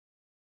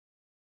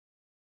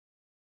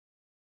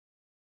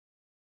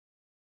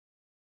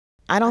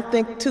I don't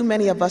think too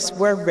many of us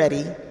were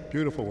ready.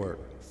 Beautiful work.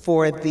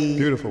 For the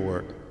beautiful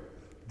work.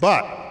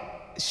 But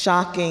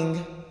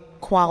shocking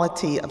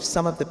quality of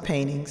some of the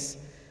paintings.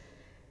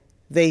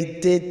 They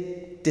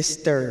did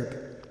disturb.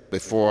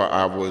 Before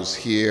I was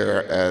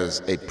here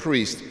as a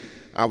priest,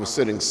 I was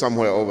sitting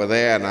somewhere over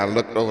there, and I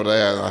looked over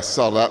there and I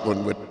saw that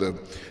one with the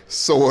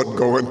sword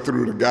going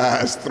through the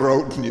guy's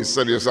throat, and you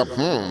said to yourself,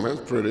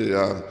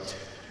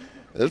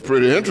 that's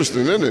pretty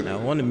interesting, isn't it?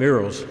 Now, on the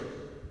murals,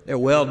 they're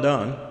well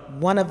done.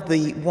 One of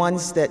the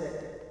ones that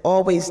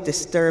always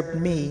disturbed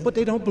me. But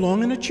they don't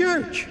belong in a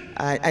church.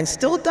 And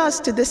still does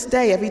to this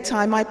day, every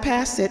time I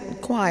pass it in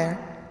choir,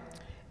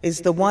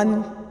 is the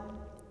one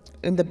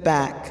in the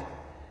back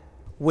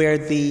where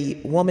the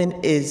woman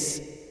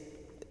is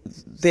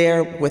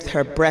there with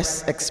her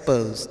breasts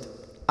exposed.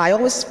 I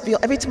always feel,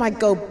 every time I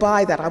go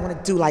by that, I want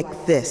to do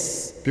like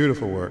this.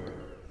 Beautiful work.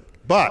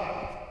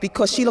 But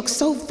because she looks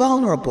so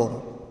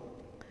vulnerable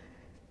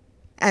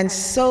and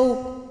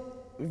so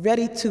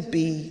ready to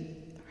be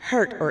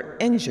hurt or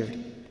injured.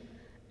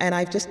 And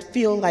I just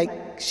feel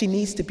like she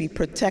needs to be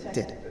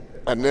protected.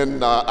 And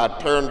then I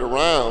turned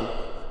around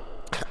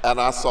and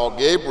I saw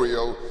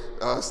Gabriel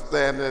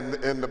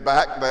standing in the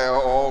back there,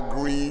 all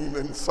green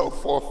and so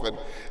forth, and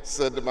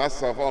said to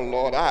myself, oh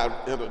Lord, I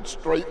entered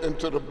straight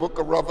into the book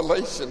of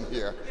Revelation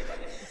here.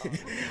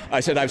 I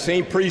said, I've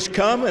seen priests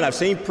come and I've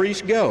seen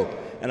priests go.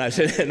 And I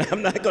said, and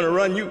I'm not going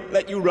to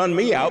let you run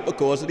me out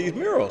because of these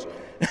murals.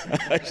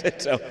 I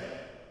said, so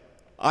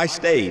I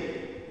stayed.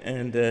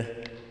 And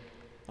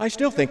I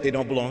still think they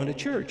don't belong in a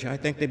church. I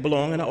think they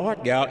belong in an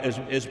art gallery.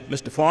 As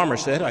Mr. Farmer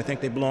said, I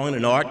think they belong in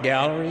an art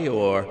gallery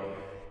or...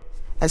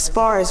 As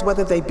far as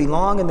whether they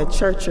belong in the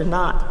church or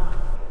not?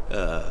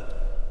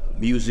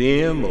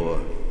 Museum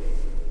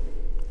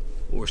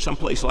or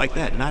someplace like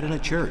that, not in a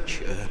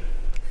church.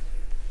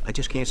 I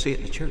just can't see it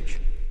in the church.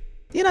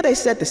 You know, they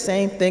said the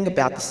same thing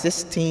about the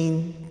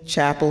Sistine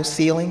Chapel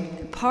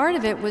ceiling. Part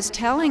of it was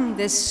telling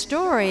this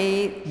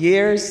story.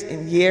 Years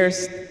and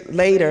years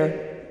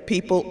later,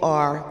 people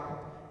are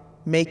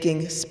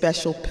making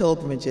special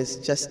pilgrimages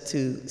just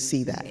to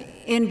see that.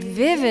 In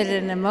vivid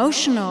and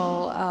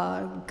emotional,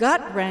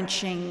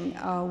 gut-wrenching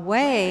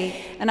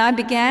way. And I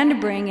began to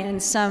bring in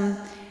some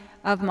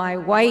of my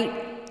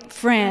white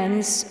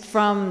friends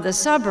from the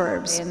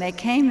suburbs. And they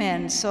came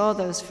in, saw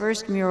those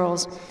first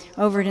murals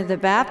over to the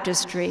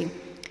baptistry,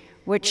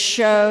 which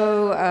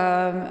show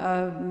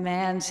a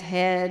man's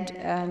head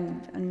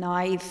and a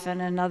knife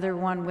and another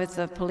one with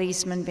a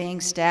policeman being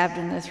stabbed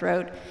in the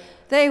throat.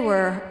 They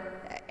were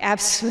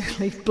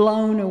absolutely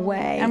blown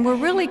away and were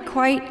really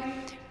quite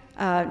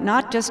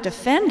not just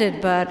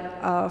offended,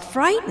 but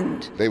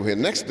frightened. They were here.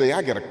 Next day,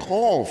 I get a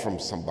call from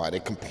somebody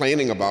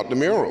complaining about the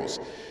murals.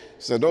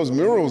 Said, those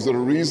murals are the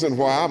reason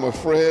why I'm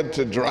afraid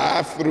to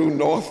drive through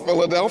North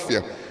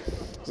Philadelphia.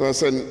 So I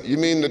said, you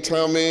mean to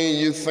tell me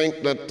you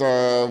think that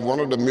one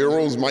of the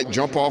murals might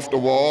jump off the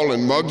wall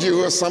and mug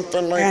you or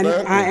something like that?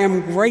 And I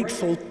am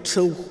grateful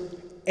to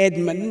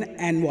Edmund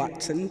and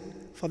Watson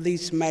for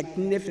these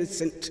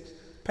magnificent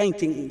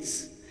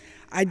paintings.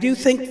 I do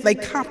think they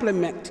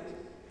complement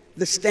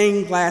the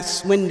stained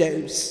glass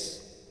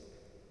windows.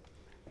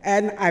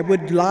 And I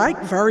would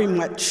like very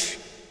much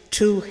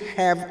to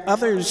have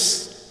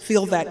others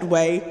feel that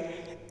way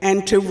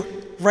and to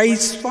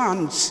raise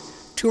funds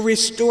to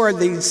restore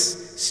these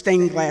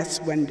stained glass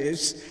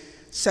windows.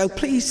 So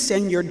please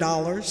send your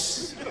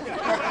dollars,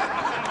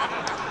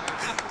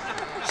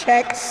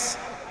 checks,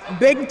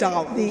 big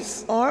dollars.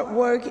 The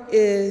artwork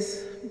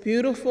is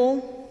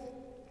beautiful.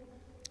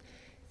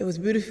 It was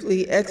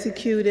beautifully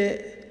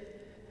executed,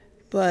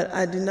 but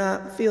I do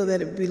not feel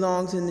that it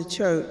belongs in the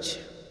church.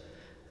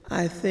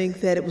 I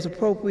think that it was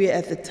appropriate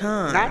at the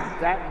time.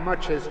 Not that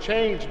much has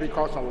changed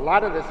because a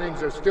lot of the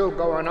things are still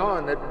going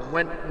on that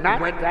went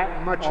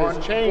that much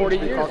has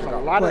changed because a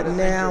lot of the things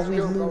are still going on. But now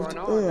we've moved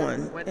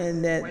on,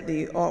 and that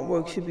the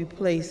artwork should be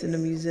placed in the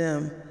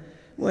museum.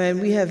 When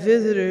we have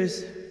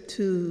visitors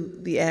to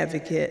the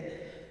Advocate,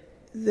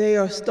 they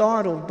are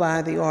startled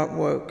by the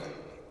artwork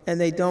and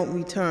they don't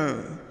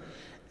return.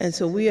 And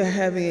so we are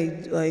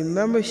having a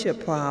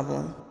membership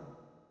problem.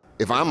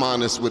 If I'm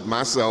honest with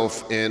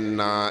myself in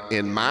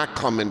my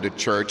coming to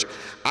church,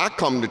 I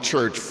come to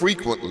church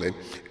frequently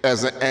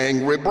as an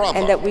angry brother.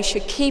 And that we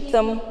should keep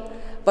them,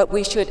 but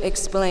we should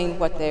explain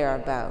what they are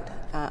about.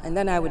 And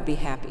then I would be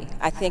happy.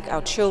 I think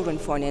our children,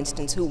 for an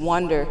instance, who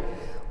wander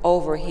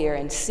over here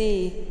and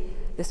see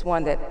this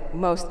one that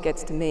most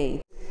gets to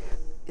me.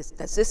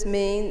 Does this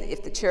mean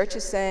if the church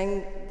is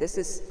saying this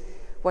is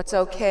what's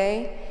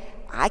okay,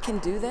 I can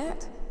do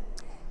that?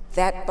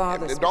 That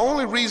bothers me. The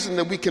only reason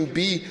that we can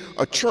be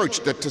a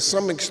church that to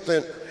some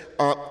extent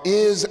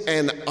is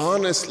an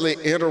honestly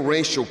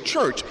interracial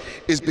church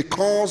is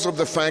because of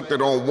the fact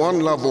that on one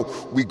level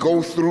we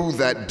go through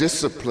that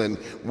discipline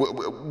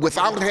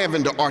without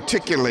having to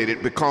articulate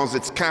it because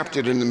it's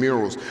captured in the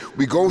murals.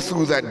 We go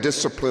through that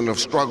discipline of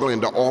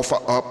struggling to offer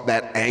up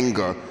that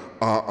anger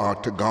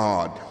to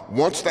God.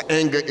 Once the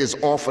anger is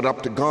offered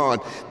up to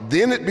God,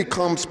 then it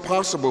becomes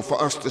possible for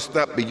us to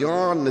step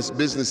beyond this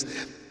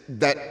business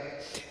that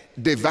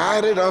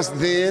divided us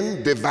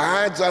then,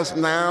 divides us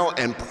now,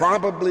 and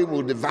probably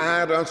will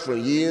divide us for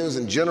years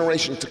and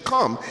generations to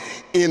come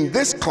in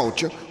this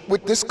culture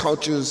with this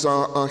culture's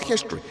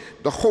history.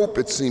 The hope,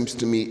 it seems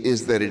to me,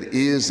 is that it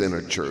is in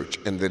a church,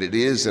 and that it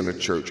is in a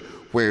church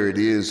where it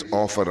is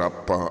offered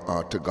up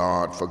to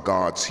God for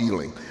God's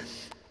healing.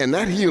 And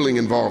that healing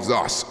involves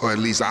us, or at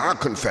least I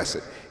confess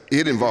it.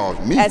 It involves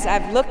me. As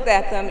I've looked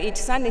at them each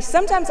Sunday,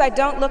 sometimes I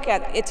don't look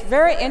at, it's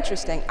very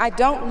interesting, I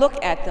don't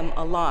look at them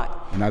a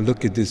lot. And I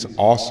look at this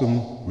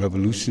awesome,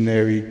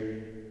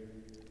 revolutionary,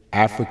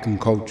 African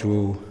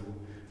cultural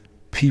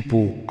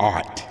people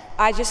art.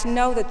 I just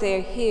know that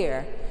they're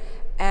here,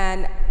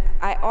 and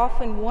I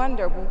often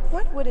wonder, well,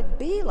 what would it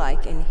be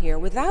like in here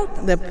without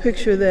them? The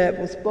picture that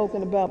was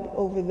spoken about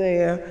over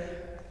there,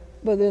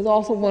 but there's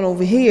also one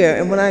over here,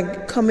 and when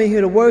I come in here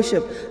to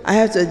worship, I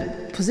have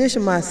to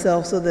position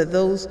myself so that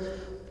those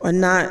are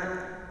not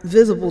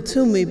visible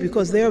to me,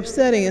 because they're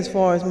upsetting as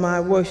far as my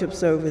worship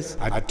service.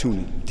 I tune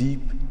it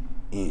deep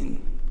in,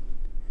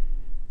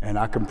 and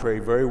I can pray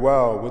very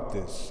well with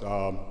this.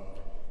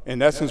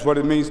 In essence, what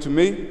it means to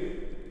me,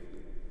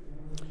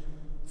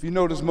 if you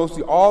notice,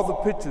 mostly all the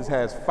pictures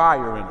has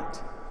fire in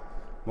it,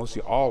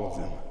 mostly all of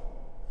them.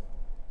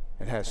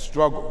 It has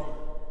struggle.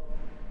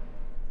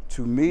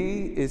 To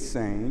me, it's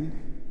saying,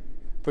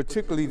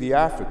 particularly the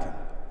African,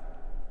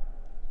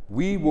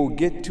 we will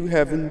get to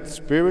heaven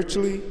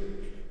spiritually,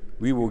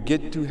 we will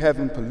get to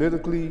heaven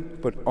politically,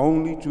 but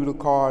only through the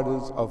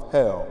corridors of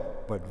hell.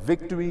 But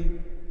victory,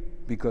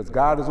 because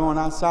God is on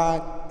our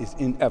side, is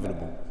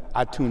inevitable.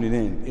 I tune it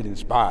in, it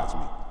inspires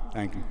me.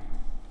 Thank you.